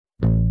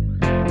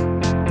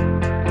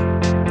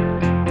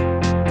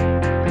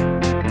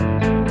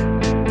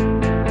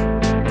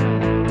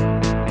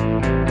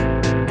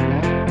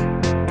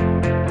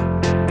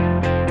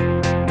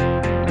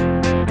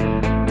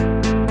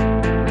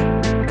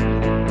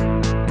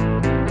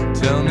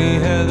Tell me,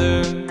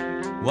 Heather,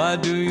 why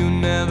do you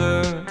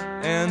never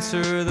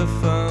answer the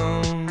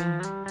phone?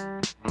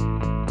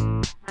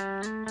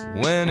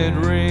 When it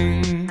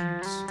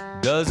rings,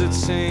 does it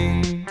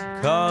sing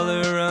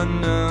caller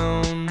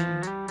unknown?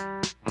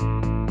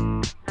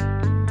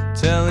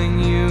 Telling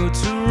you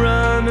to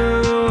run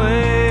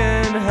away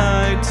and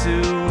hide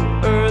too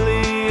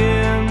early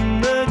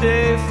in the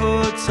day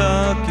for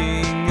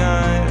talking.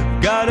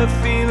 I've got a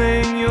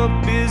feeling you're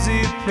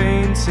busy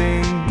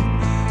painting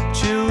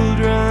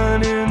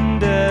children in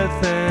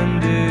death and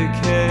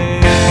decay.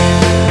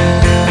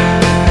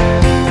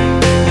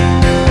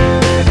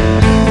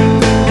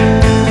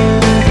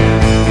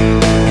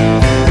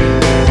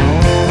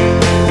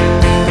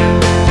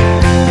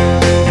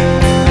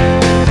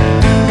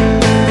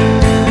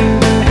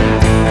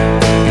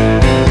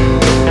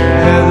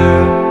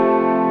 Heather,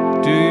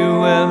 do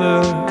you ever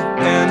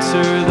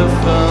answer the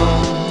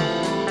phone?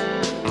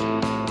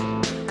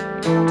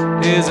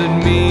 Is it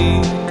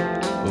me?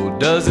 Or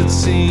does it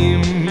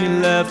seem you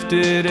left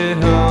it at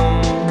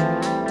home?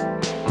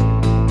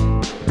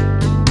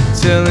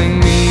 Telling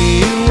me